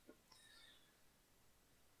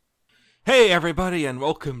Hey everybody, and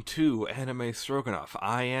welcome to Anime Stroganoff.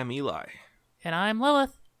 I am Eli, And I'm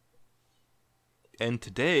Lilith. and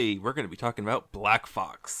today we're going to be talking about Black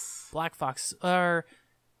Fox. Black Fox.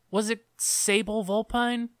 Was it Sable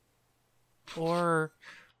Vulpine? Or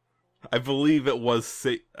I believe it was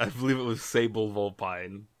Sable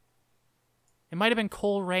Vulpine. it might have been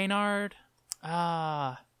Cole Reynard.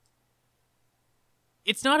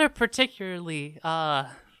 It's not a particularly,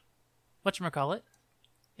 whatchamacallit,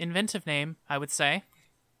 inventive name, I would say.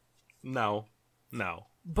 No.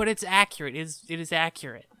 But it's accurate. It is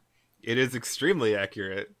accurate. It is extremely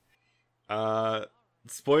accurate.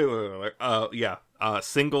 Spoiler alert.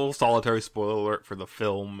 Single solitary spoiler alert for the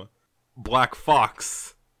film Black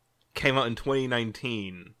Fox came out in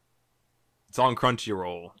 2019. It's on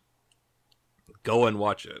Crunchyroll. Go and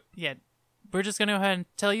watch it. Yeah, we're just gonna go ahead and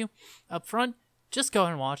tell you up front, just go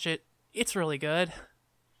and watch it. It's really good.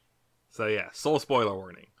 So yeah, sole spoiler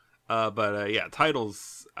warning.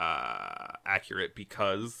 Title's accurate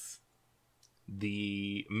because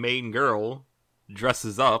the main girl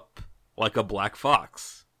dresses up like a black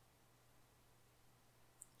fox.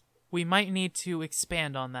 We might need to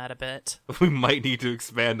expand on that a bit. We might need to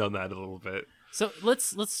expand on that a little bit. So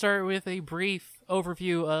let's start with a brief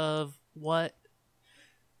overview of what.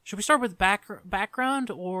 Should we start with background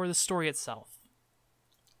or the story itself?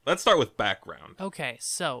 Let's start with background. Okay,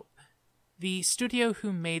 so the studio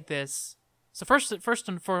who made this. So first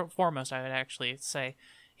and foremost, I would actually say,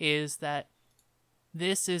 is that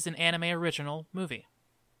this is an anime original movie.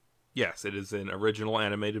 Yes, it is an original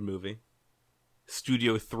animated movie.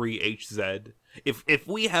 Studio 3HZ. If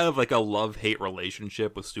we have like a love-hate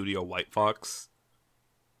relationship with Studio White Fox,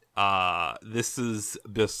 this is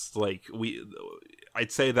just like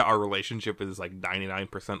I'd say that our relationship is like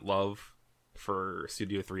 99% love for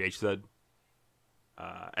Studio 3HZ.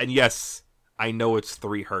 And yes, I know it's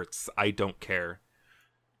 3 hertz. I don't care.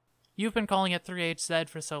 You've been calling it 3HZ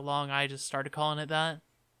for so long, I just started calling it that.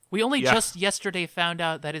 We only just yesterday found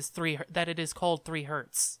out that it is called 3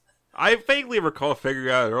 hertz. I vaguely recall figuring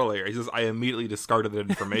it out earlier. It's just I immediately discarded that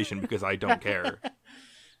information because I don't care.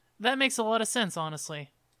 That makes a lot of sense,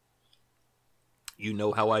 honestly. You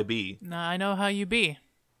know how I be. Nah, I know how you be.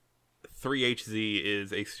 3HZ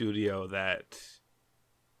is a studio that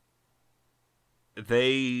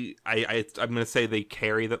I'm gonna say they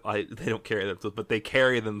carry them. They don't carry themselves, but they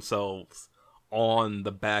carry themselves on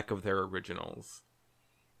the back of their originals.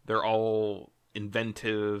 They're all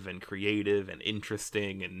inventive and creative and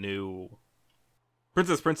interesting and new.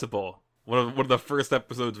 Princess Principal, one of the first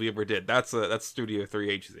episodes we ever did. That's Studio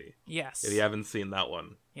 3HZ. Yes. If you haven't seen that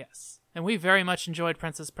one, Yes. And we very much enjoyed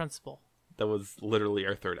Princess Principal. that was literally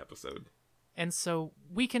our 3rd episode. And so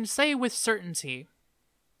we can say with certainty,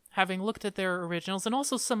 having looked at their originals and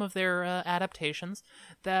also some of their adaptations,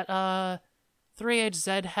 that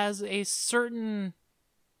 3HZ has a certain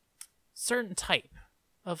type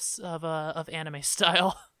of anime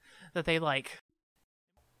style that they like.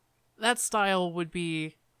 That style would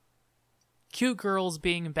be cute girls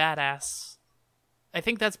being badass. I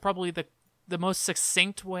think that's probably the most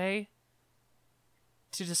succinct way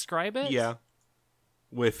to describe it. Yeah,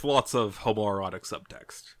 with lots of homoerotic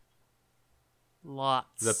subtext.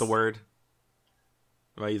 Lots. Is that the word?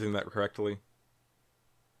 Am I using that correctly?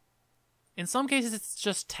 In some cases, it's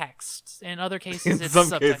just text. In other cases, In it's some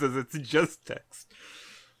subtext. cases, it's just text.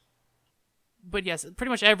 But yes, pretty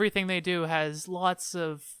much everything they do has lots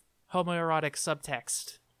of homoerotic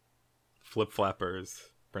subtext. Flip Flappers,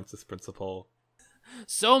 Princess Principal.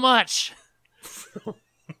 So much!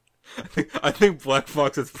 I think Black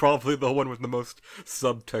Fox is probably the one with the most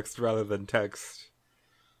subtext rather than text.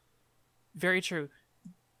 Very true.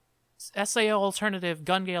 SAO Alternative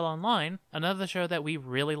Gun Gale Online, another show that we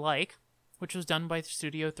really like, which was done by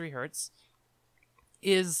Studio 3 Hertz,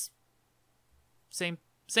 is same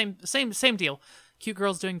deal. Cute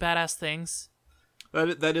girls doing badass things.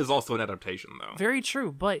 That is also an adaptation, though. Very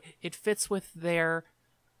true, but it fits with their...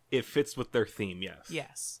 It fits with their theme, yes.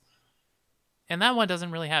 Yes. And that one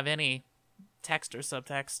doesn't really have any text or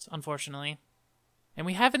subtext, unfortunately. And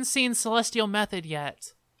we haven't seen Celestial Method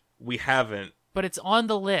yet. We haven't. But it's on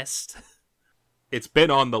the list. It's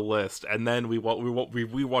been on the list, and then we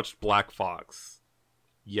watched Black Fox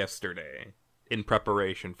yesterday in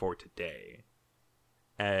preparation for today.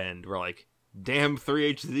 And we're like, damn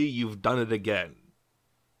 3HZ, you've done it again.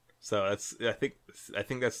 So I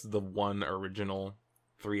think that's the one original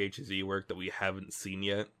 3HZ work that we haven't seen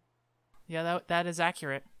yet. Yeah, that is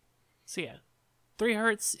accurate. So yeah, 3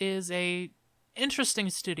 Hertz is a interesting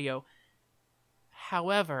studio.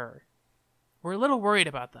 However, we're a little worried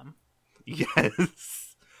about them.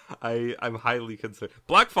 Yes. I'm highly concerned.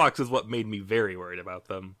 Black Fox is what made me very worried about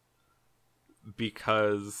them,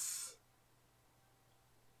 because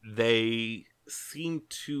they seem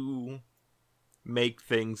to make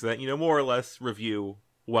things that, more or less review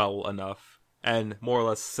well enough and more or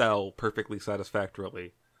less sell perfectly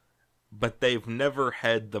satisfactorily, but they've never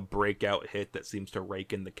had the breakout hit that seems to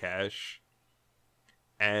rake in the cash.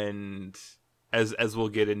 And as we'll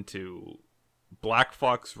get into, Black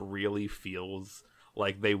Fox really feels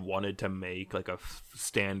like they wanted to make like a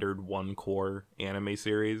standard one core anime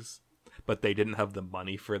series, but they didn't have the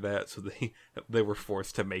money for that, so they were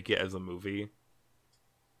forced to make it as a movie.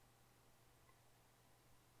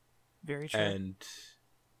 Very true. And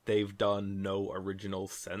they've done no original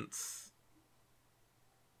since.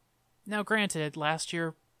 Now, granted, last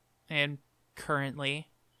year and currently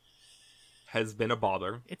Has been a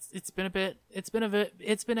bother. it's been a bit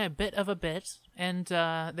of a bit, and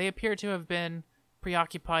they appear to have been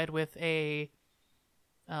preoccupied with a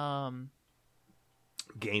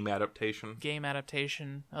Game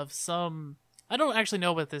adaptation of some. I don't actually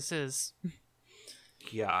know what this is.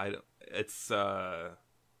 Yeah, it's Is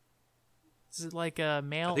it like a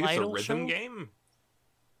male I think it's idol a rhythm show? game.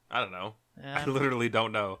 I don't know. I Uh, literally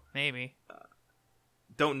don't know. maybe.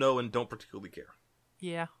 Don't know and don't particularly care.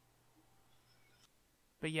 Yeah.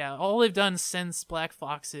 But yeah, all they've done since Black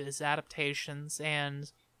Fox is adaptations,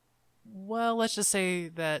 and, well, let's just say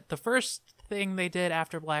that the first thing they did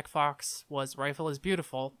after Black Fox was Rifle is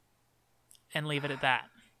Beautiful, and leave it at that.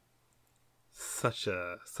 Such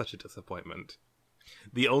a disappointment.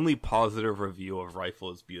 The only positive review of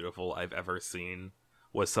Rifle is Beautiful I've ever seen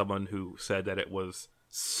was someone who said that it was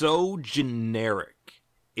so generic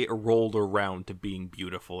it rolled around to being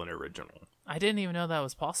beautiful and original. I didn't even know that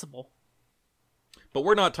was possible. But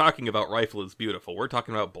we're not talking about Rifle is Beautiful. We're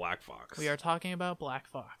talking about Black Fox. We are talking about Black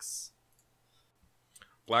Fox.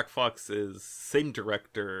 Black Fox is same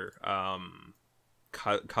director,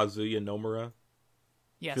 Kazuya Nomura.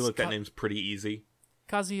 Yes. I feel like that name's pretty easy.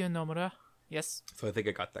 Kazuya Nomura. Yes. So I think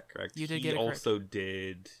I got that correct. You did he get it correct. also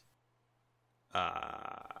did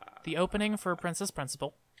The opening for Princess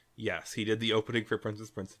Principal. yes, he did the opening for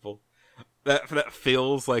Princess Principal. That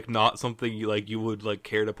feels like not something you would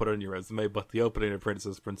care to put on your resume, but the opening of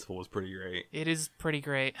Princess Principal was pretty great. It is pretty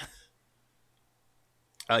great.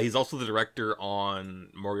 He's also the director on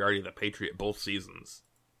Moriarty the Patriot, both seasons.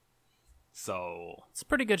 So It's a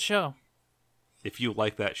pretty good show. if you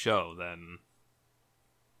like that show, then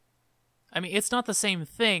I mean, it's not the same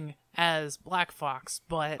thing as Black Fox,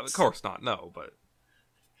 but of course not. No, but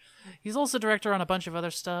he's also director on a bunch of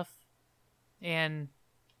other stuff. And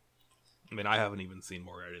I mean, I haven't even seen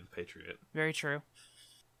Moriarty the Patriot. very true.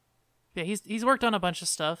 Yeah, he's worked on a bunch of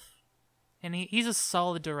stuff, and he's a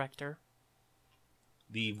solid director.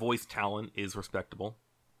 The voice talent is respectable.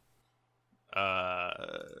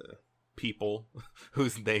 People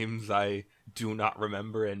whose names I do not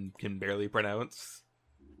remember and can barely pronounce.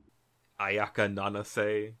 Ayaka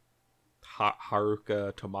Nanase,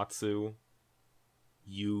 Haruka Tomatsu,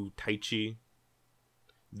 Yu Taichi.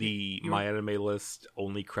 The My Anime List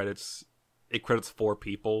only credits 4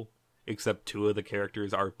 people, except 2 of the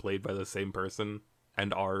characters are played by the same person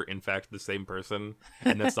and are in fact the same person,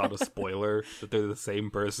 and that's not a spoiler that they're the same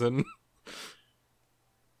person.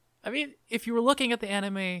 I mean, if you were looking at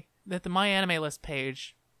the My Anime List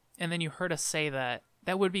page, and then you heard us say that,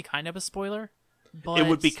 that would be kind of a spoiler. But It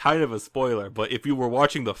would be kind of a spoiler, but if you were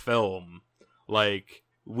watching the film, like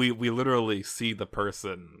we literally see the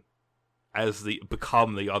person as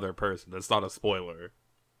become the other person. It's not a spoiler.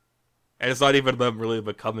 And it's not even them really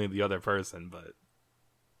becoming the other person, but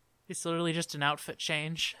it's literally just an outfit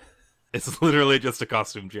change. it's literally just a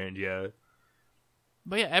costume change, yeah.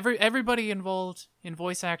 But yeah, everybody involved in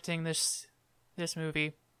voice acting this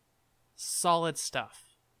movie, solid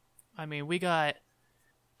stuff. I mean, we got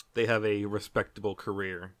They have a respectable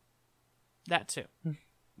career that too.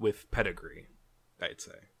 with pedigree, I'd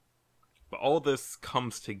say. But all this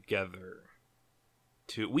comes together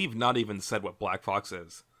to... We've not even said what Black Fox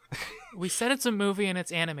is. We said it's a movie and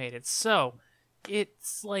it's animated, so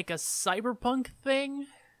it's like a cyberpunk thing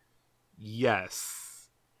Yes.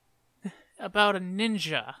 about a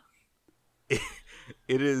ninja.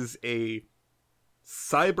 It is a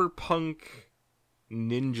cyberpunk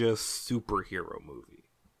ninja superhero movie.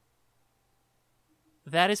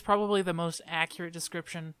 That is probably the most accurate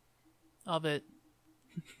description of it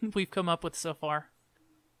we've come up with so far.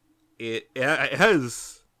 It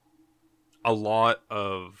has a lot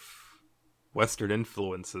of Western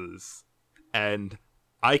influences, and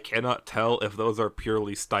I cannot tell if those are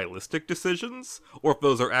purely stylistic decisions, or if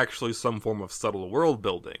those are actually some form of subtle world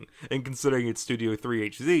building. And considering it's Studio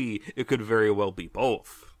 3HZ, it could very well be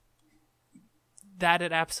both. That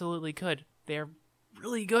it absolutely could. They're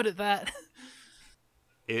really good at that.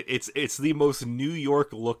 It's the most New York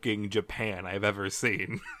looking Japan I've ever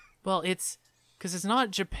seen. Well, it's because it's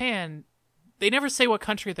not Japan. They never say what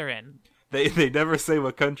country they're in. They never say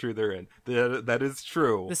what country they're in. That is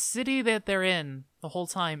true. The city that they're in the whole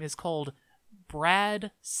time is called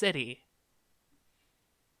Brad City.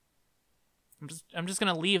 I'm just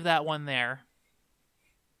gonna leave that one there.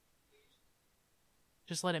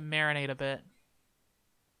 Just let it marinate a bit.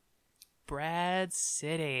 Brad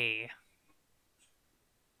City.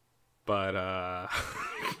 But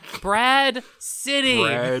Brad City.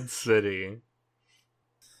 Brad City.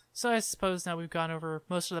 So I suppose now we've gone over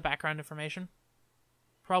most of the background information.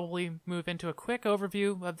 Probably move into a quick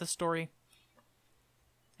overview of the story.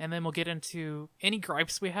 And then we'll get into any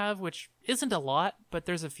gripes we have, which isn't a lot, but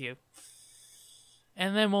there's a few.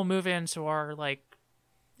 And then we'll move into our,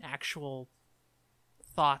 actual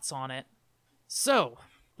thoughts on it. So,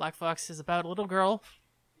 Black Fox is about a little girl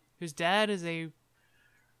whose dad is a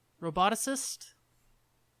roboticist.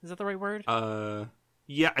 Is that the right word?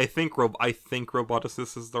 Yeah, I think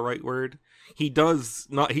roboticist is the right word. He does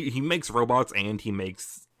not. He makes robots and he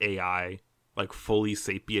makes AI, like fully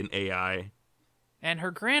sapient AI. And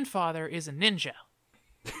her grandfather is a ninja.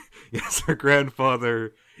 Yes, her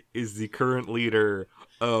grandfather is the current leader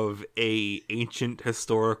of a ancient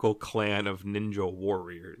historical clan of ninja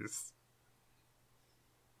warriors.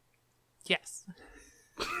 Yes.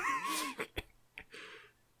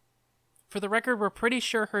 For the record, we're pretty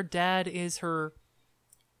sure her dad is her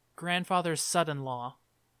grandfather's son-in-law.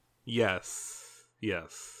 Yes.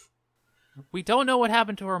 We don't know what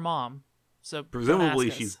happened to her mom, so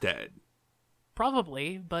presumably she's dead.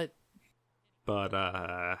 Probably, but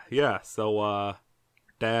yeah, so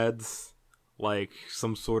dad's like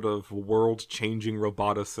some sort of world-changing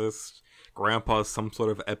roboticist. Grandpa's some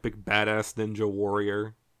sort of epic badass ninja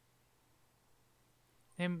warrior.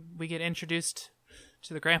 And we get introduced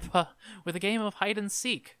to the grandpa with a game of hide and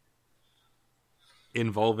seek.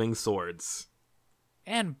 Involving swords.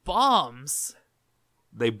 And bombs!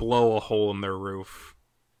 They blow a hole in their roof.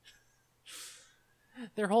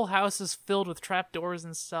 Their whole house is filled with trapdoors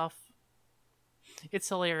and stuff. It's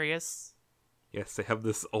hilarious. Yes, they have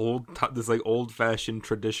this old-fashioned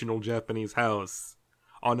traditional Japanese house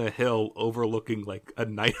on a hill overlooking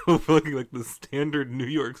the standard New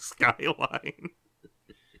York skyline.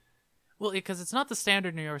 Well, because it's not the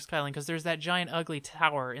standard New York skyline, because there's that giant ugly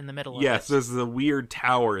tower in the middle of it. Yes, there's a weird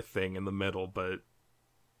tower thing in the middle, but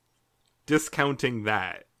discounting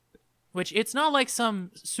that. Which, it's not like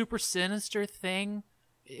some super sinister thing,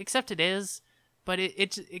 except it is, but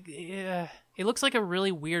it looks like a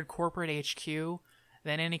really weird corporate HQ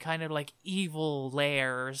than any kind of, evil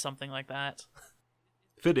lair or something like that.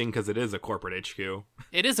 Fitting, because it is a corporate HQ.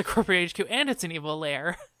 It is a corporate HQ, and it's an evil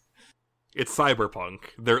lair. It's cyberpunk.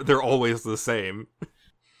 They're always the same.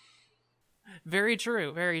 Very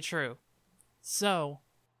true, very true. So,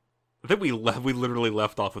 I think we literally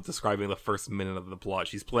left off with describing the first minute of the plot.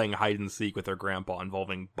 She's playing hide and seek with her grandpa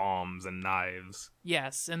involving bombs and knives.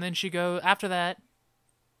 Yes, and then after that,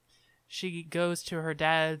 she goes to her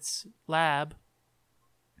dad's lab,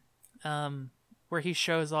 where he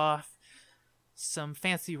shows off some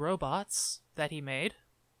fancy robots that he made.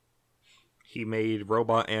 He made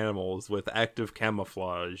robot animals with active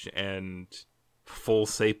camouflage and full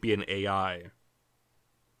sapient AI.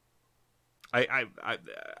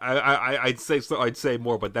 I'd say so. I'd say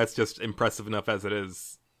more, but that's just impressive enough as it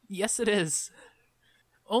is. Yes, it is.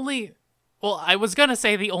 I was gonna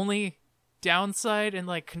say the only downside and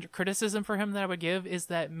criticism for him that I would give is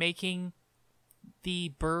that making the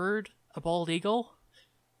bird a bald eagle,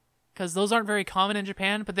 because those aren't very common in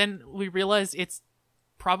Japan. But then we realized it's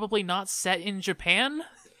probably not set in Japan.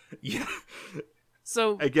 Yeah.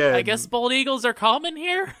 So again, I guess bald eagles are common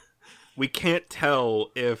here. We can't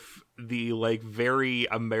tell if the very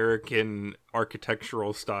American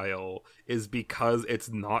architectural style is because it's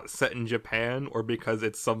not set in Japan or because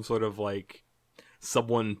it's some sort of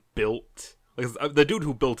someone built. The dude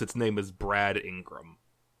who built its name is Brad Ingram.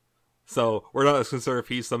 So we're not as concerned if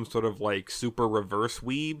he's some sort of super reverse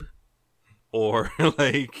weeb or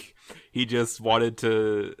he just wanted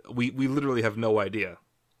to. We literally have no idea.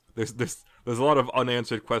 There's a lot of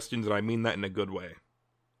unanswered questions, and I mean that in a good way.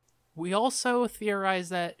 We also theorize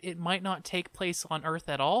that it might not take place on Earth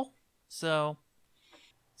at all, so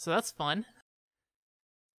that's fun.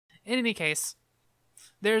 In any case,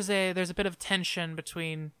 there's a bit of tension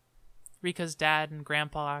between Rika's dad and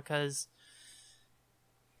grandpa, because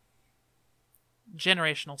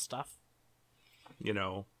generational stuff.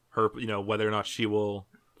 Whether or not she will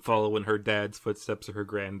follow in her dad's footsteps or her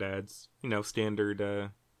granddad's,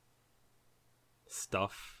 standard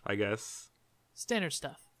stuff, I guess. Standard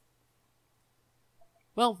stuff.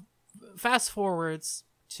 Well, fast forwards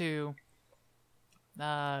to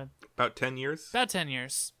about 10 years. About 10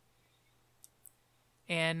 years.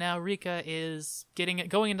 And now Rika is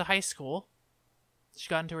going into high school. She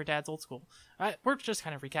got into her dad's old school. We're just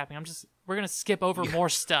kind of recapping. We're going to skip over more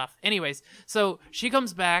stuff. Anyways, so she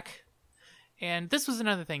comes back, and this was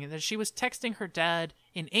another thing, that she was texting her dad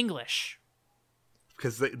in English.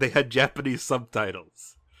 Because they had Japanese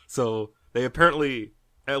subtitles. So they apparently,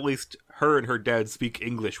 at least her and her dad, speak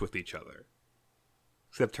English with each other.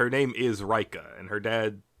 Except her name is Rika, and her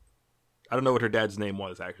dad... I don't know what her dad's name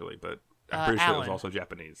was, actually, but I'm pretty sure it was also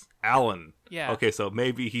Japanese. Alan. Yeah. Okay, so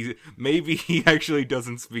maybe he actually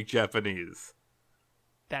doesn't speak Japanese.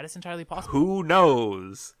 That is entirely possible. Who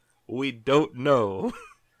knows? We don't know.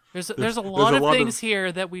 There's a lot of things here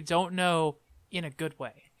that we don't know in a good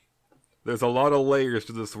way. There's a lot of layers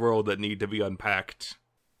to this world that need to be unpacked.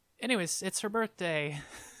 Anyways, it's her birthday.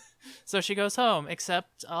 So she goes home,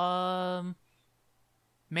 except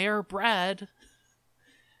Mayor Brad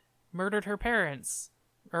murdered her parents.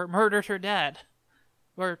 Or murdered her dad.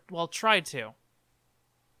 Or, well, tried to.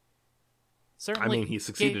 Certainly. I mean, he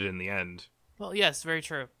succeeded in the end. Well, yes, very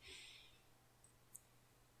true.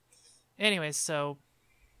 Anyways, so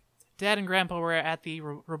Dad and Grandpa were at the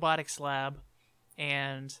robotics lab,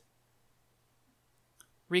 and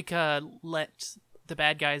Rika let the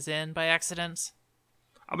bad guys in by accident.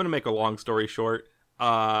 I'm going to make a long story short.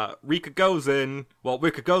 Rika goes to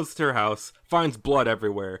her house, finds blood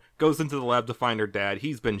everywhere, goes into the lab to find her dad.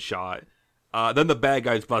 He's been shot. Then the bad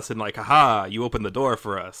guys bust in like, haha, you opened the door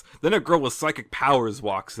for us. Then a girl with psychic powers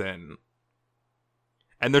walks in.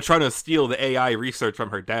 And they're trying to steal the AI research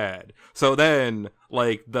from her dad. So then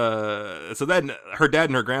her dad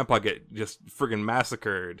and her grandpa get just friggin'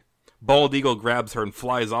 massacred. Bald Eagle grabs her and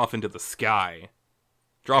flies off into the sky,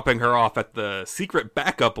 dropping her off at the secret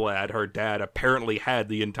backup lab her dad apparently had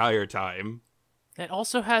the entire time. That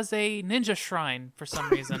also has a ninja shrine for some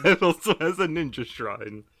reason. It also has a ninja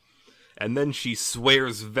shrine. And then she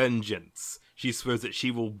swears vengeance. She swears that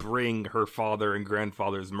she will bring her father and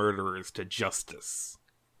grandfather's murderers to justice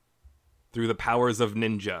through the powers of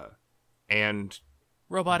ninja and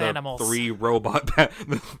robot animals. The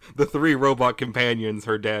three robot companions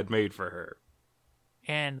her dad made for her.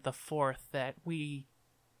 And the fourth that we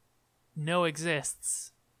know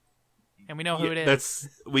exists. And we know who it is.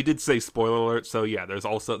 We did say spoiler alert, so yeah, there's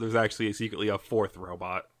actually secretly a fourth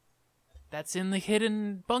robot. That's in the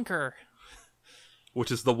hidden bunker. Which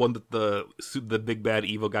is the one that the big bad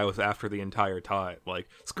evil guy was after the entire time. Like,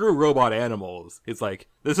 screw robot animals. It's like,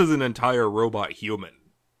 this is an entire robot human.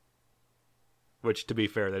 Which, to be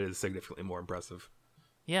fair, that is significantly more impressive.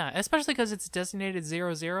 Yeah, especially because it's designated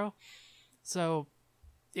 00. So,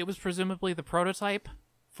 it was presumably the prototype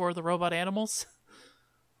for the robot animals.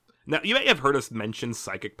 Now, you may have heard us mention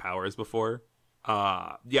psychic powers before.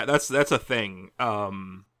 Yeah, that's a thing.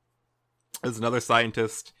 There's another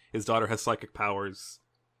scientist. His daughter has psychic powers.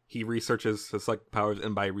 He researches his psychic powers,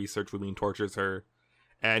 and by research we mean tortures her.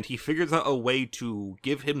 And he figures out a way to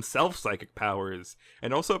give himself psychic powers,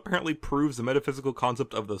 and also apparently proves the metaphysical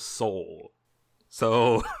concept of the soul.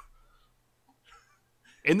 So,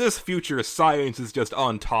 in this future, science is just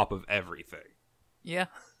on top of everything. Yeah.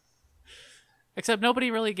 Except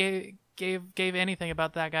nobody really gave anything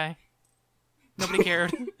about that guy. Nobody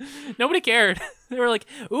cared. Nobody cared. They were like,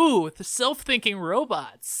 ooh, the self-thinking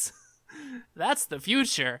robots. That's the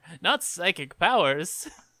future, not psychic powers.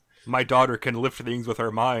 My daughter can lift things with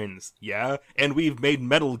her minds, yeah? And we've made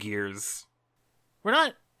Metal Gears. We're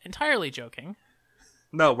not entirely joking.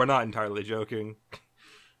 No, we're not entirely joking.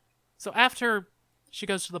 So after she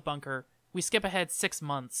goes to the bunker, we skip ahead 6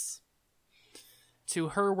 months to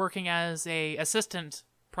her working as a assistant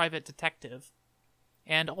private detective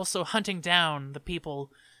and also hunting down the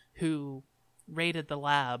people who raided the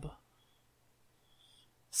lab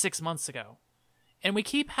 6 months ago. And we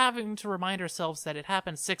keep having to remind ourselves that it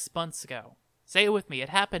happened 6 months ago. Say it with me. It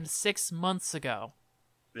happened 6 months ago.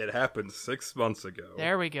 It happened 6 months ago.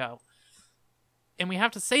 There we go. And we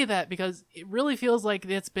have to say that because it really feels like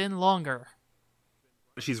it's been longer.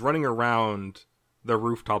 She's running around the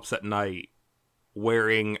rooftops at night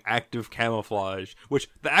wearing active camouflage, which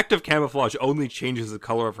the active camouflage only changes the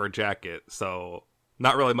color of her jacket, so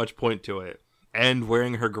not really much point to it. And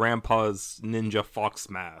wearing her grandpa's ninja fox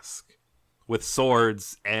mask with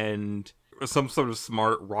swords and some sort of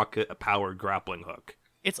smart rocket-powered grappling hook.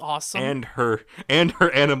 It's awesome. And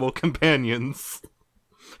her animal companions,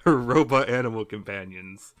 her robot animal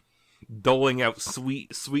companions, doling out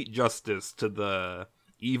sweet justice to the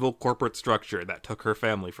evil corporate structure that took her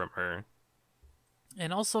family from her.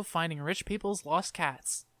 And also finding rich people's lost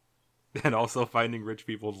cats. To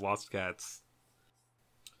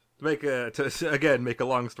make a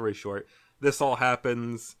long story short, this all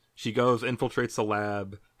happens. She goes, infiltrates the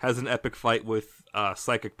lab, has an epic fight with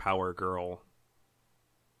Psychic Power Girl.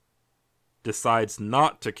 Decides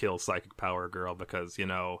not to kill Psychic Power Girl because,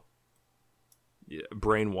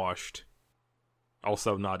 brainwashed.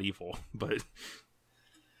 Also not evil, but...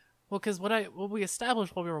 Well, because what we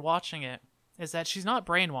established while we were watching it is that she's not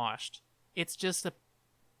brainwashed. It's just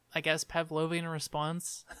I guess, Pavlovian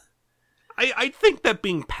response. I think that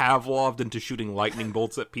being Pavloved into shooting lightning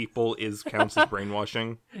bolts at people counts as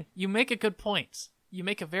brainwashing. You make a good point. You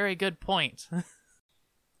make a very good point.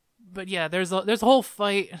 But yeah, there's a whole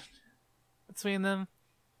fight between them.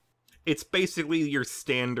 It's basically your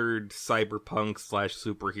standard cyberpunk /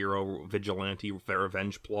 superhero vigilante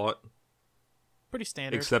revenge plot. Pretty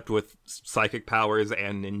standard. Except with psychic powers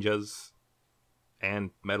and ninjas. And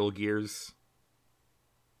Metal Gears.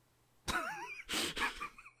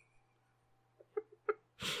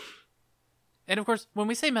 And of course, when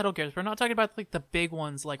we say Metal Gears, we're not talking about like the big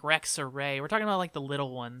ones like Rex or Ray. We're talking about like the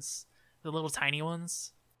little ones. The little tiny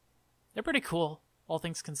ones. They're pretty cool, all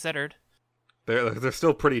things considered. They're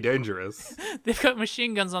still pretty dangerous. They've got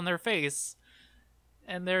machine guns on their face.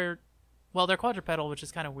 And they're quadrupedal, which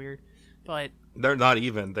is kind of weird. But they're not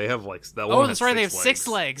even. They have like that one. Oh, that's right. They have 6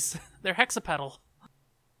 legs. They're hexapedal.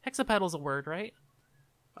 Hexapedal's a word, right?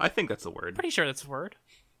 I think that's a word. Pretty sure that's a word.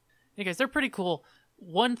 Hey guys, they're pretty cool.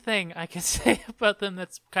 One thing I can say about them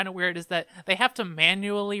that's kind of weird is that they have to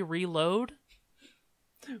manually reload,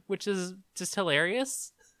 which is just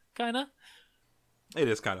hilarious, kind of. It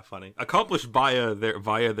is kind of funny. Accomplished via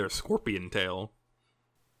their scorpion tail.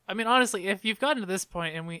 I mean, honestly, if you've gotten to this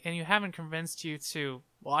point and you haven't convinced you to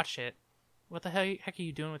watch it, what the heck are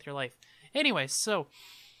you doing with your life? Anyway, so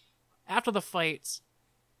after the fight,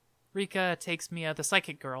 Rika takes Mia, the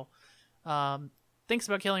psychic girl, thinks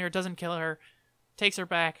about killing her, doesn't kill her, takes her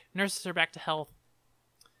back, nurses her back to health.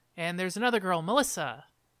 And there's another girl, Melissa,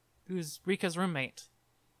 who's Rika's roommate.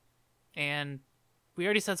 And we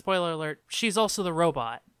already said, spoiler alert, she's also the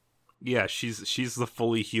robot. Yeah, she's the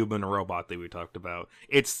fully human robot that we talked about.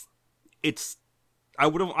 It's I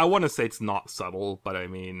want to say it's not subtle, but I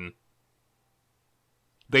mean,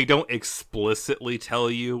 they don't explicitly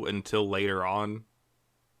tell you until later on.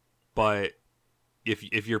 But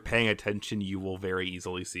if you're paying attention, you will very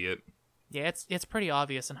easily see it. Yeah, it's pretty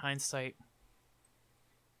obvious in hindsight.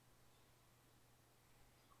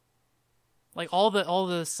 Like all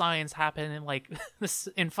the signs happen in like this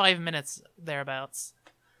in 5 minutes thereabouts.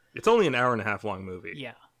 It's only an hour and a half long movie.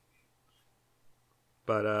 Yeah.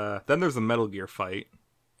 But then there's a Metal Gear fight.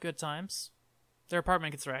 Good times. Their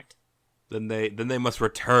apartment gets wrecked. Then they must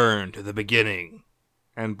return to the beginning.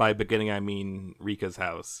 And by beginning I mean Rika's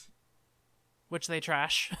house. Which they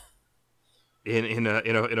trash. In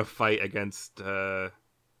a fight against the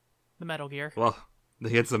Metal Gear. Well,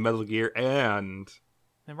 against the Metal Gear and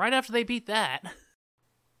right after they beat that,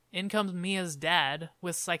 in comes Mia's dad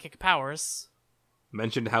with psychic powers.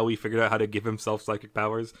 Mentioned how he figured out how to give himself psychic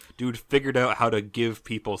powers. Dude figured out how to give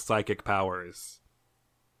people psychic powers.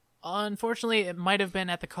 Unfortunately, it might have been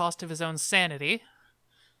at the cost of his own sanity.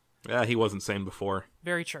 Yeah, he wasn't sane before.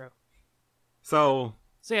 Very true. So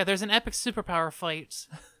yeah, there's an epic superpower fight.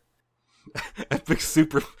 Epic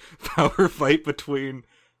superpower fight between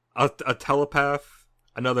a telepath,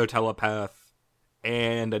 another telepath,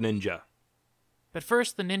 and a ninja. But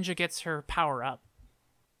first, the ninja gets her power up.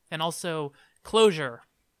 And also closure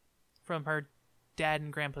from her dad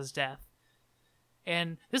and grandpa's death.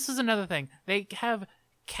 And this is another thing. They have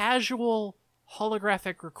casual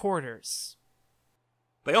holographic recorders.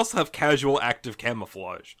 They also have casual active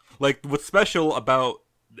camouflage. Like, what's special about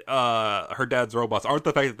her dad's robots aren't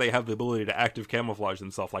the fact that they have the ability to active camouflage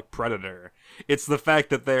themselves like Predator. It's the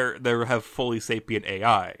fact that they have fully sapient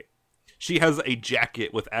AI. She has a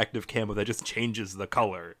jacket with active camo that just changes the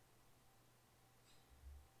color.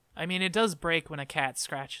 I mean, it does break when a cat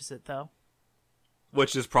scratches it, though.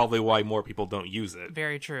 Which is probably why more people don't use it.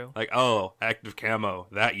 Very true. Like, oh, active camo,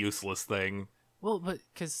 that useless thing. Well, but,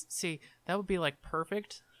 because, see, that would be, like,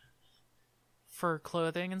 perfect for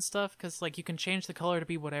clothing and stuff, because, like, you can change the color to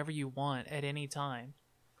be whatever you want at any time.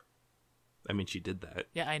 I mean, she did that.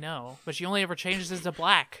 Yeah, I know, but she only ever changes it to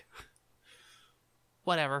black.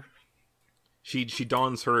 Whatever. She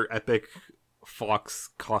dons her epic fox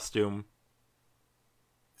costume,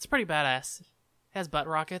 It's pretty badass. It has butt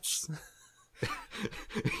rockets.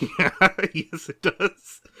 Yeah, yes, it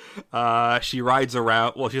does. She rides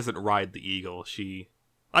around. Well, she doesn't ride the eagle.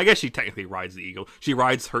 I guess she technically rides the eagle. She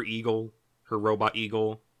rides her eagle, her robot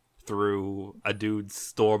eagle, through a dude's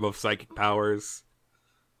storm of psychic powers.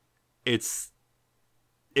 It's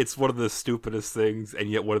one of the stupidest things, and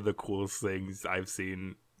yet one of the coolest things I've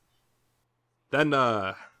seen. Then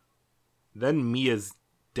Mia's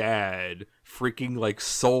dad freaking like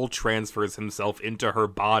soul transfers himself into her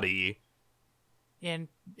body And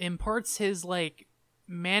imparts his, like,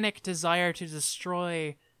 manic desire to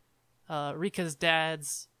destroy Rika's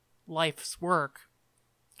dad's life's work.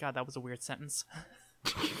 God, that was a weird sentence.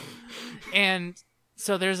 And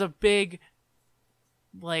so there's a big,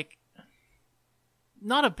 like,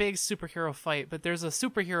 not a big superhero fight, but there's a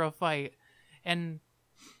superhero fight, and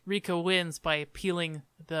Rika wins by peeling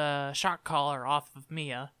the shock collar off of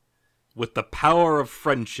Mia. with the power of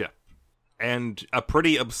friendship and a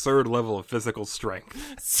pretty absurd level of physical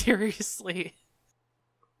strength. Seriously.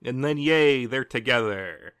 And then, yay, they're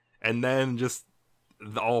together. And then just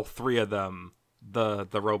all three of them, the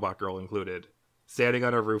robot girl included, standing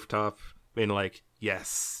on a rooftop, being like,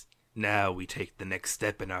 yes, now we take the next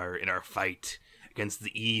step in our fight against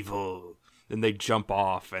the evil. Then they jump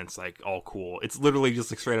off, and it's like all cool. It's literally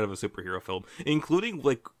just like straight out of a superhero film, including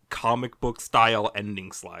like comic book style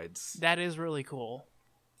ending slides. That is really cool.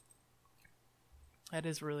 That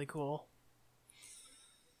is really cool.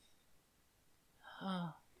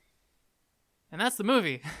 And that's the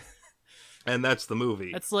movie. And that's the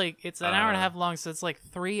movie. It's like, it's an hour and a half long, so it's like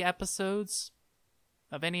 3 episodes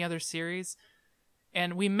of any other series.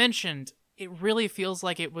 And we mentioned, it really feels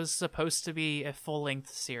like it was supposed to be a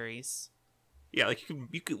full-length series. Yeah, like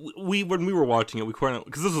when we were watching it, we kind of,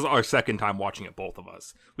 because this was our second time watching it, both of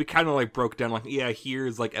us. We kind of like broke down like, yeah,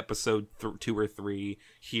 here's like episode 2 or 3,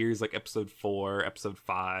 here's like episode 4, episode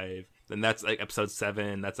 5, then that's like episode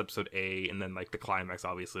 7, that's episode 8, and then like the climax,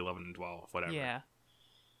 obviously 11 and 12, whatever. Yeah.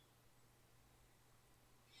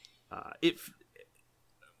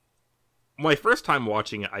 My first time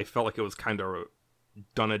watching it, I felt like it was kind of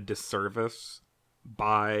done a disservice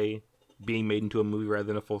by being made into a movie rather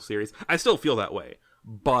than a full series. I still feel that way,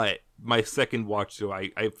 but my second watch through,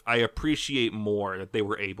 I appreciate more that they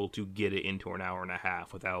were able to get it into an hour and a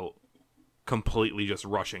half without completely just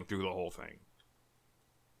rushing through the whole thing.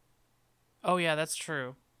 Oh yeah, that's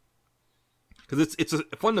true. Because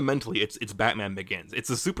fundamentally it's Batman Begins. It's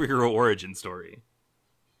a superhero origin story.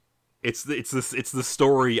 It's the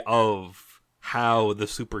story of how the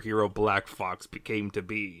superhero Black Fox became to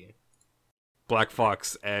be. Black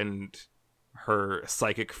Fox and her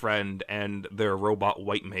psychic friend and their robot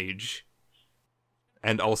white mage.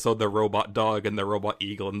 And also the robot dog and the robot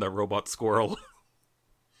eagle and the robot squirrel.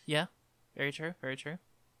 Yeah, very true, very true.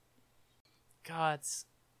 Gods,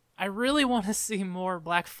 I really want to see more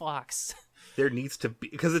Black Fox. There needs to be,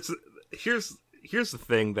 because here's the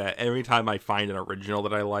thing that every time I find an original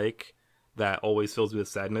that I like, that always fills me with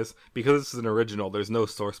sadness, because this is an original, there's no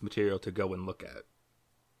source material to go and look at.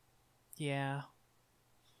 Yeah.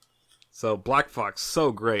 So Black Fox,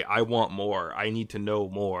 so great. I want more. I need to know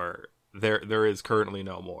more. There is currently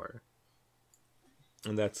no more.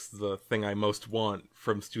 And that's the thing I most want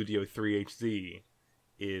from Studio 3HZ,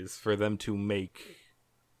 is for them to make...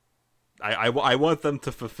 I want them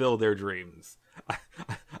to fulfill their dreams.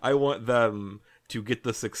 I want them to get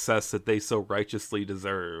the success that they so righteously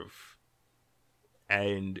deserve,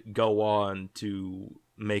 and go on to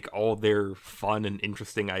make all their fun and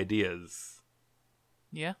interesting ideas.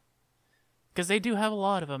 Yeah. Because they do have a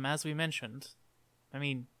lot of them, as we mentioned. I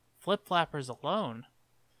mean, Flip Flappers alone.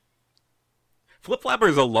 Flip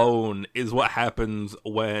Flappers alone is what happens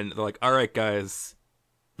when they're like, all right, guys,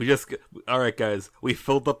 we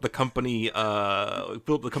filled up the company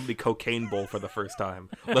cocaine bowl for the first time.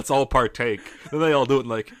 Let's all partake. Then they all do it and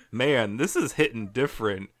like, man, this is hitting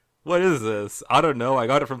different. What is this? I don't know. I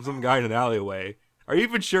got it from some guy in an alleyway. Are you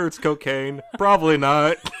even sure it's cocaine? Probably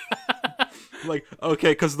not. Like,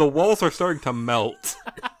 okay, because the walls are starting to melt.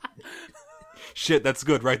 Shit, that's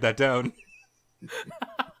good. Write that down.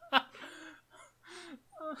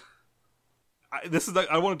 I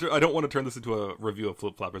don't want to turn this into a review of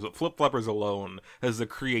Flip Flappers, but Flip Flappers alone has the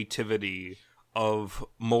creativity of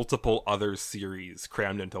multiple other series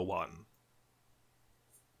crammed into one.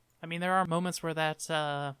 I mean, there are moments where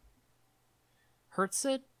that hurts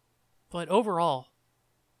it, but overall,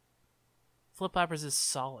 Flip Flappers is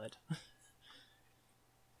solid.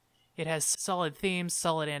 It has solid themes,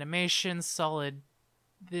 solid animation, solid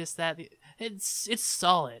this, that. It's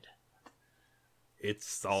solid. It's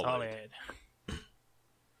solid.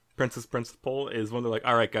 Princess Principal is when they're like,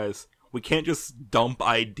 all right, guys, we can't just dump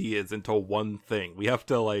ideas into one thing. We have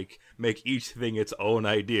to, like, make each thing its own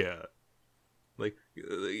idea. Like,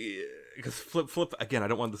 because Flip, again, I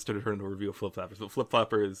don't want this to turn into a review of Flip Flappers, but Flip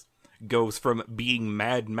Flappers goes from being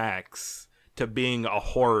Mad Max to being a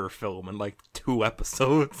horror film in, like, 2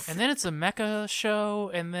 episodes. And then it's a mecha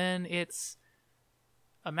show, and then it's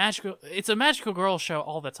a magical girl show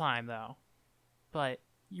all the time, though. But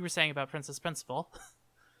you were saying about Princess Principal.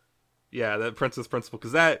 Yeah, that Princess Principal,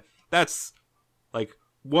 because that's, like,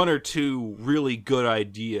 1 or 2 really good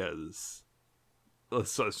ideas.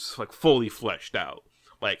 So it's just, like, fully fleshed out.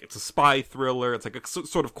 Like, it's a spy thriller. It's like a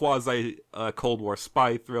sort of quasi Cold War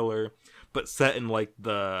spy thriller, but set in, like,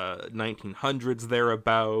 the 1900s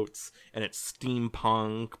thereabouts, and it's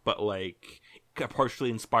steampunk, but, like, partially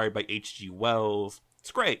inspired by H.G. Wells.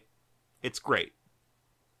 It's great. It's great.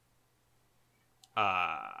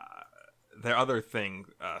 Their other thing,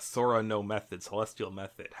 Sora No Method, Celestial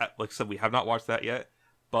Method. Like I said, we have not watched that yet,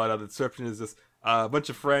 but the description is this: a bunch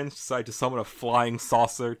of friends decide to summon a flying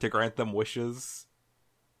saucer to grant them wishes,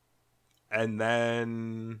 and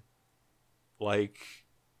then, like,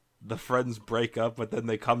 the friends break up, but then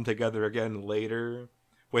they come together again later,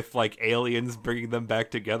 with, like, aliens bringing them back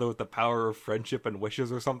together with the power of friendship and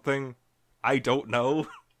wishes or something. I don't know.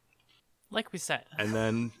 Like we said. And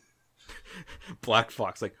then Black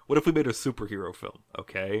Fox, like, what if we made a superhero film?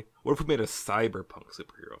 Okay. What if we made a cyberpunk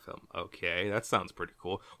superhero film? Okay, that sounds pretty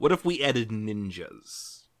cool. What if we added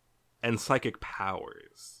ninjas and psychic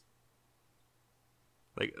powers?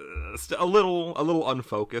 Like, a little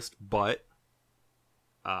unfocused, but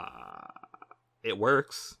it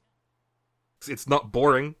works. It's not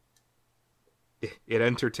boring. It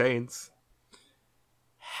entertains.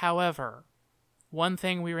 However, one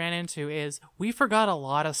thing we ran into is we forgot a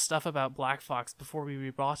lot of stuff about Black Fox before we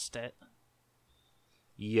rewatched it.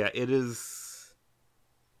 Yeah, it is.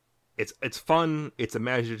 It's fun, it's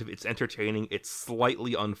imaginative, it's entertaining, it's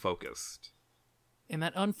slightly unfocused. And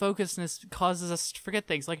that unfocusedness causes us to forget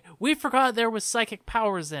things. Like, we forgot there was psychic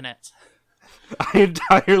powers in it. I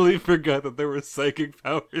entirely forgot that there were psychic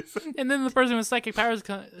powers. And then the person with psychic powers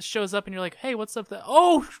shows up and you're like, hey, what's up there?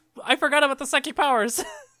 Oh, I forgot about the psychic powers.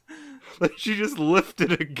 Like, she just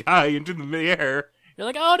lifted a guy into the air. You're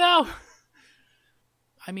like, oh no!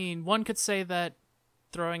 I mean, one could say that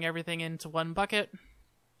throwing everything into one bucket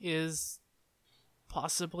is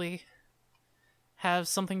possibly have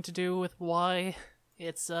something to do with why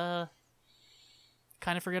it's kind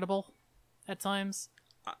of forgettable at times.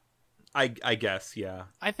 I guess, yeah.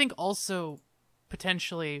 I think also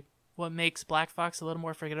potentially what makes Black Fox a little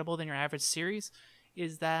more forgettable than your average series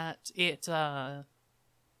is that it's a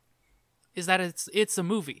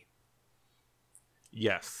movie.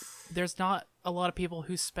 Yes. There's not a lot of people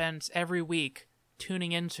who spend every week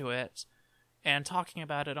tuning into it and talking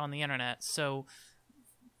about it on the internet, so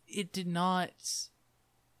it did not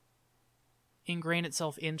ingrain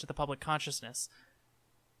itself into the public consciousness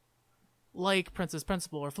like Princess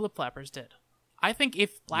Principal or Flip Flappers did. I think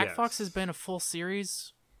if Black Fox has been a full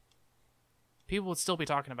series, people would still be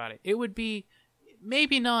talking about it. It would be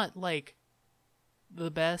maybe not like the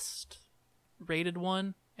best rated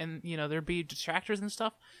one, and you know there'd be detractors and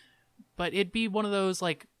stuff, but it'd be one of those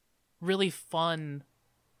like really fun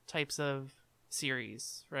types of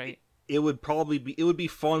series, right? It would be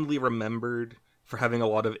fondly remembered for having a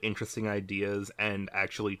lot of interesting ideas and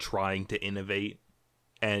actually trying to innovate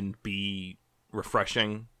and be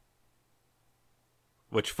refreshing.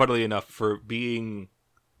 Which, funnily enough, for being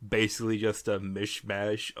basically just a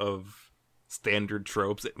mishmash of standard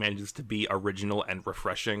tropes, it manages to be original and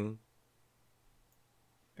refreshing.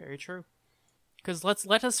 Very true. Because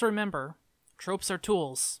let us remember, tropes are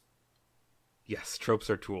tools. Yes, tropes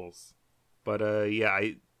are tools. But yeah,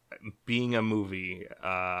 being a movie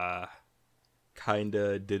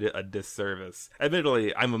kinda did it a disservice.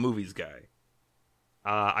 Admittedly, I'm a movies guy.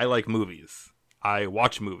 I like movies. I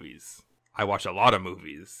watch movies. I watch a lot of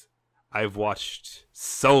movies. I've watched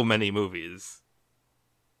so many movies.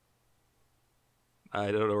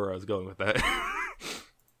 I don't know where I was going with that.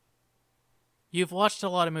 You've watched a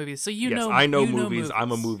lot of movies, so yes, I know movies.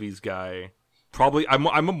 I'm a movies guy. Probably, I'm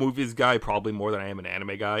a movies guy probably more than I am an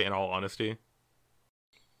anime guy, in all honesty.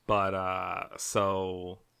 But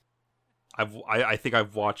so I think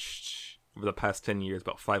I've watched over the past 10 years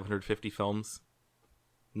about 550 films.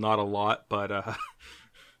 Not a lot, but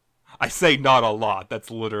I say not a lot. That's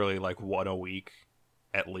literally like one a week,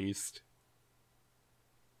 at least.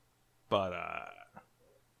 But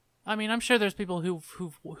I mean, I'm sure there's people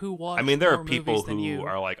who watch. I mean, there more are people movies than who you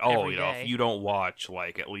are like, oh, every day. if you don't watch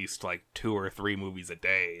like at least like 2 or 3 movies a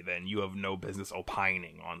day, then you have no business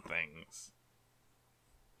opining on things.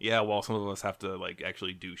 Yeah, well, some of us have to like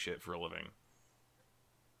actually do shit for a living.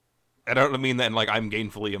 I don't mean that in like I'm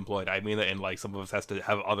gainfully employed. I mean that in like some of us has to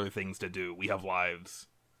have other things to do. We have lives.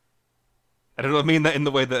 I don't mean that in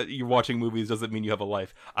the way that you're watching movies doesn't mean you have a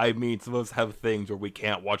life. I mean some of us have things where we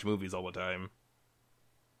can't watch movies all the time.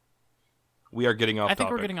 We are getting off topic. I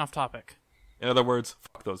think we're getting off topic. In other words,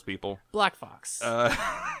 fuck those people. Black Fox.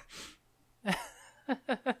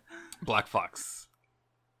 Black Fox.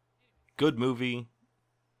 Good movie.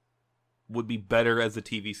 Would be better as a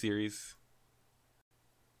TV series.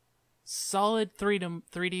 Solid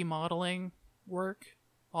 3D modeling work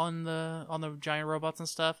on the giant robots and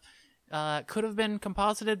stuff. Could have been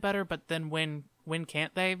composited better, but then when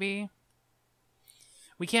can't they be?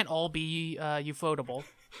 We can't all be ufotable.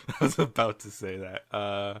 I was about to say that.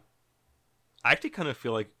 I actually kind of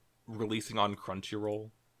feel like releasing on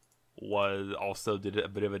Crunchyroll did a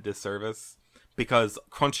bit of a disservice because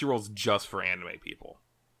Crunchyroll's just for anime people.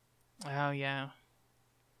 Oh yeah.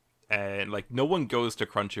 And like no one goes to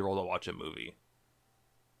Crunchyroll to watch a movie.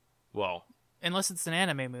 Well, unless it's an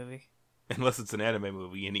anime movie. Unless it's an anime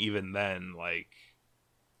movie, and even then, like,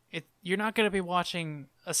 you're not going to be watching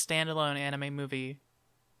a standalone anime movie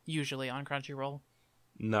usually on Crunchyroll.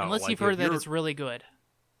 No, unless you've heard that it's really good.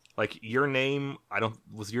 Like Your Name,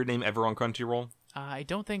 was Your Name ever on Crunchyroll? I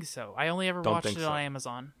don't think so. I only ever watched it on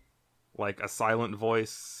Amazon. Like A Silent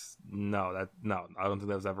Voice, no, I don't think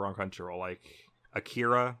that was ever on Crunchyroll. Like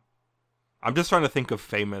Akira, I'm just trying to think of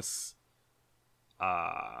famous.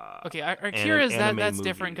 Okay, Akira is that's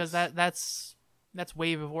different because that's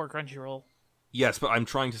way before Crunchyroll. Yes, but I'm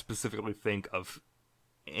trying to specifically think of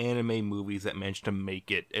anime movies that managed to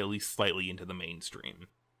make it at least slightly into the mainstream.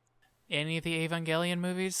 Any of the Evangelion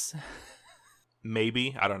movies?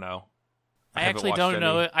 Maybe, I don't know. I actually don't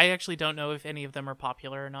know. I actually don't know if any of them are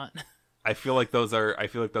popular or not. I feel like those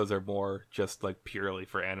are more just like purely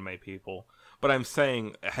for anime people. But I'm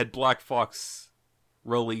saying, had Black Fox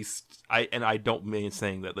released, I don't mean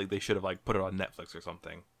saying that like they should have like put it on Netflix or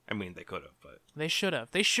something. I mean they could have, but they should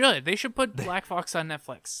have. They should put Black Fox on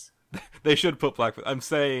Netflix. They should put Black Fox. I'm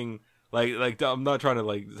saying like I'm not trying to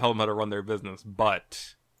like tell them how to run their business,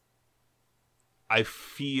 but I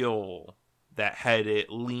feel that had it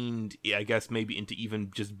leaned, I guess maybe into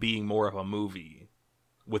even just being more of a movie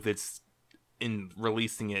with its in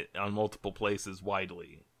releasing it on multiple places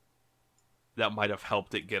widely, that might have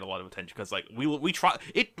helped it get a lot of attention. Because like we tried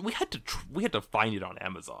it, we had to find it on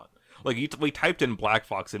Amazon. Like we typed in Black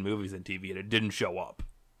Fox in movies and TV and it didn't show up.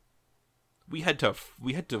 We had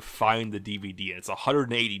to find the DVD and it's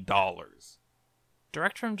 $180.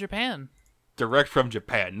 Direct from Japan. Direct from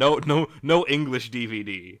Japan. No English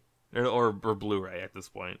DVD or Blu-ray at this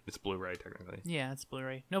point. It's Blu-ray technically. Yeah, it's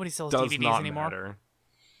Blu-ray. Nobody sells Does DVDs not anymore. Matter.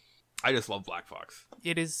 I just love Black Fox.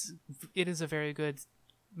 It is a very good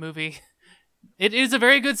movie. It is a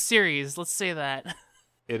very good series, let's say that.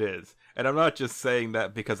 It is. And I'm not just saying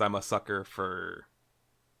that because I'm a sucker for...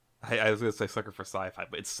 I was going to say sucker for sci-fi,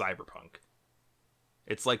 but it's cyberpunk.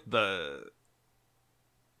 It's like the...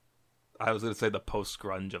 I was going to say the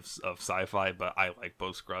post-grunge of sci-fi, but I like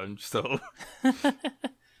post-grunge, so... To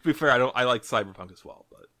be fair, I like cyberpunk as well,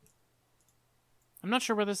 but... I'm not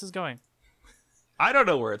sure where this is going. I don't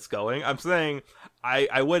know where it's going. I'm saying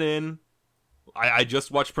I went in... I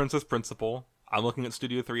just watched Princess Principal. I'm looking at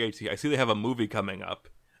Studio 380. I see they have a movie coming up.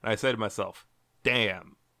 And I say to myself,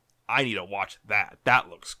 damn, I need to watch that. That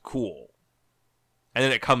looks cool. And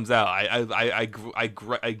then it comes out.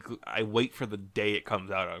 I wait for the day it comes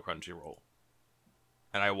out on Crunchyroll.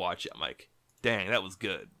 And I watch it. I'm like, dang, that was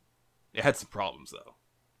good. It had some problems, though.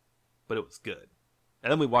 But it was good. And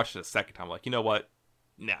then we watched it a second time. I'm like, you know what?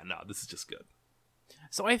 No, this is just good.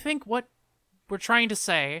 So I think what we're trying to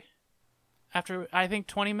say, after, I think,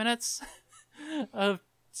 20 minutes of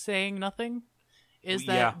saying nothing, is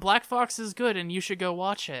that Black Fox is good and you should go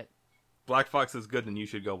watch it. Black Fox is good and you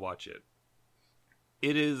should go watch it.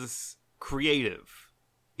 It is creative.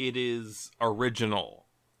 It is original.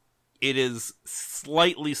 It is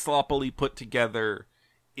slightly sloppily put together.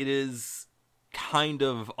 It is kind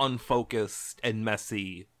of unfocused and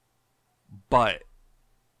messy. But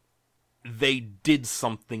they did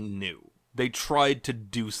something new. They tried to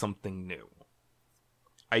do something new.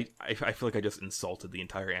 I feel like I just insulted the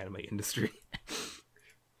entire anime industry.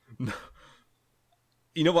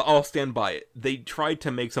 You know what? I'll stand by it. They tried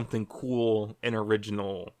to make something cool and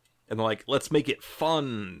original, and like, let's make it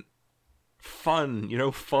fun. Fun,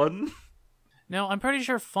 fun? No, I'm pretty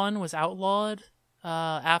sure fun was outlawed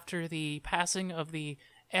after the passing of the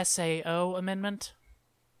SAO amendment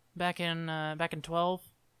back in 12.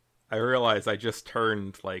 I realize I just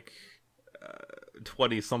turned,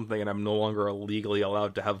 20-something and I'm no longer legally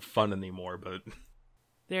allowed to have fun anymore, but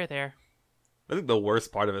There. I think the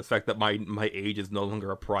worst part of it is the fact that my age is no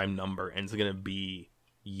longer a prime number, and it's going to be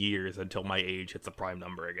years until my age hits a prime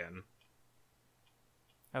number again.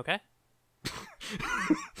 Okay.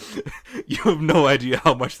 You have no idea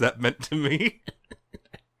how much that meant to me.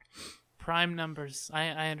 Prime numbers.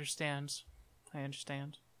 I understand. I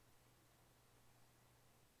understand.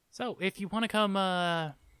 So, if you want to come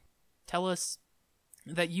tell us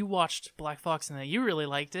that you watched Black Fox and that you really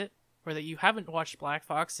liked it, or that you haven't watched Black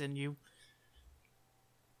Fox and you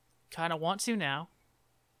kind of want to now,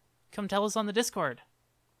 come tell us on the Discord.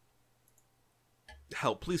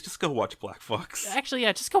 Hell, please just go watch Black Fox. Actually,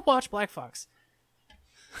 yeah, just go watch Black Fox.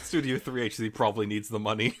 Studio 3HC probably needs the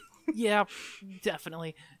money. Yeah,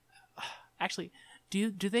 definitely. Actually, do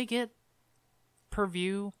they get per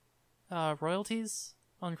view royalties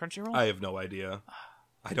on Crunchyroll? I have no idea.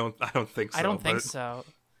 I don't think so. I don't think so.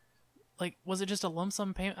 Like, was it just a lump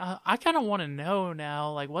sum payment? I kind of want to know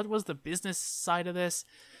now. Like, what was the business side of this?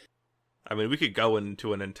 I mean, we could go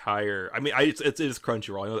into an entire. I mean, it is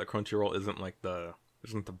Crunchyroll. I know that Crunchyroll isn't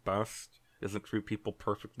the best. Doesn't treat people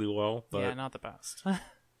perfectly well. But Yeah, not the best.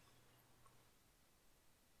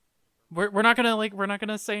 We're not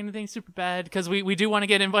gonna say anything super bad because we do want to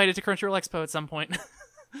get invited to Crunchyroll Expo at some point.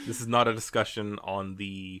 this is not a discussion on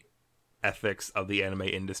the ethics of the anime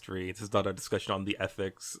industry. This is not a discussion on the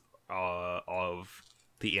ethics of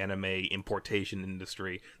the anime importation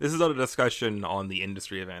industry. This is not a discussion on the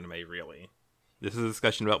industry of anime, really. This is a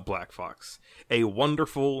discussion about Black Fox, a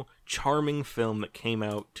wonderful, charming film that came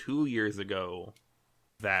out 2 years ago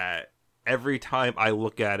that every time I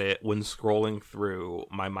look at it when scrolling through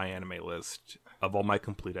my MyAnime list of all my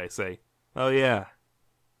complete, I say, oh yeah,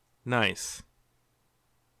 nice.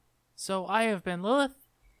 So I have been Lilith.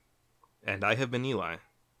 And I have been Eli.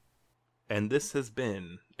 And this has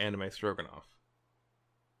been Anime Stroganoff.